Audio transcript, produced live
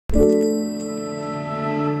How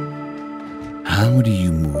do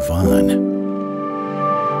you move on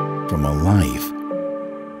from a life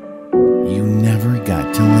you never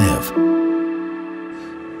got to live?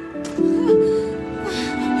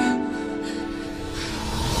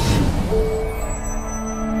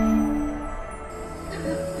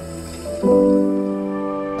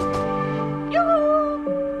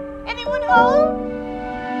 Anyone home?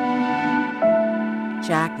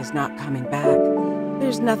 Jack is not coming back.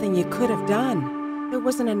 There's nothing you could have done. There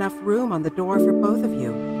wasn't enough room on the door for both of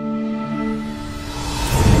you.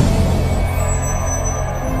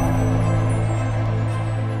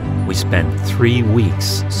 We spent 3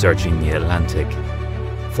 weeks searching the Atlantic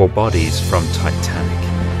for bodies from Titanic.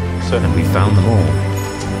 And we found them all.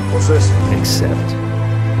 What's this? Except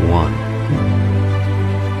one.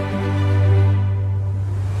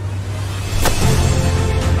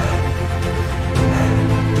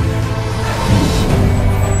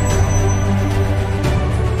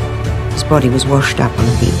 His body was washed up on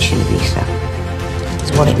the beach in Ibiza.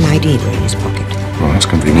 His wallet and ID were in his pocket. Well, that's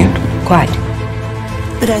convenient. Quite.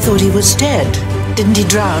 But I thought he was dead. Didn't he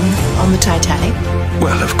drown on the Titanic?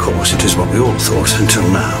 Well, of course, it is what we all thought until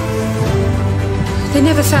now. They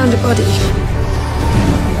never found a body.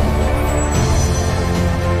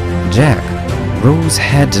 Jack, Rose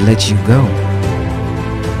had to let you go.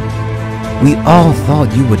 We all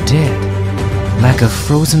thought you were dead, like a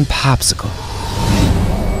frozen popsicle.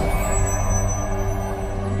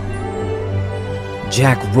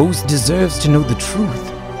 Jack, Rose deserves to know the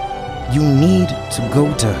truth. You need to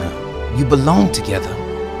go to her. You belong together.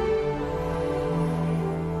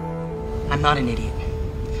 I'm not an idiot.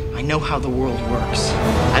 I know how the world works.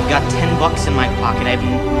 I've got $10 in my pocket. I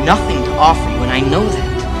have nothing to offer you, and I know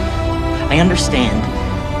that. I understand.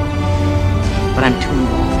 But I'm too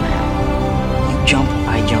involved now. You jump,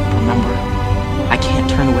 I jump. Remember, I can't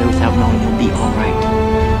turn away without knowing you'll be all right.